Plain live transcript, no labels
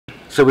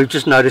So we've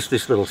just noticed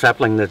this little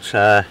sapling that's,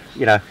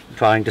 you know,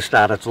 trying to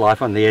start its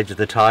life on the edge of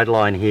the tide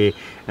line here,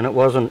 and it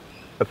wasn't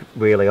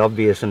really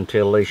obvious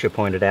until Alicia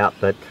pointed out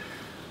that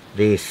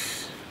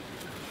this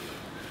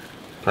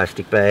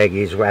plastic bag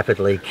is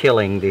rapidly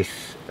killing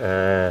this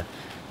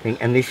thing.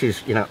 And this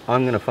is, you know,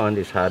 I'm going to find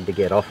this hard to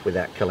get off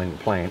without killing the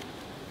plant,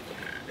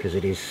 because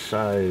it is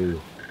so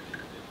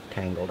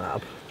tangled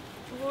up.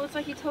 Well, it's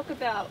like you talk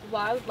about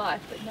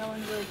wildlife, but no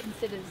one really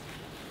considers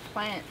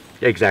plants.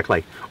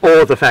 Exactly.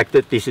 Or the fact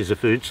that this is a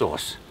food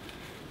source.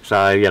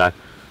 So, you know,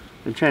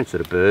 the chance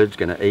that a bird's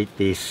going to eat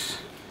this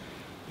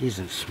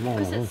isn't small.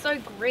 Because it's so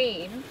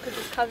green, because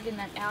it's covered in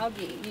that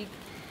algae.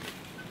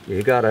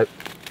 You got it.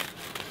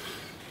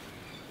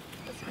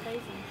 That's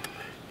crazy.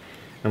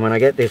 And when I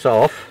get this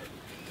off,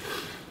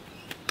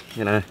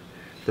 you know,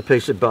 the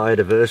piece of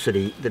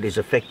biodiversity that is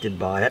affected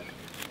by it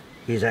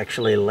is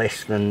actually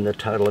less than the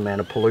total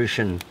amount of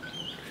pollution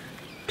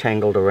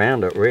tangled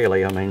around it,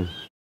 really. I mean,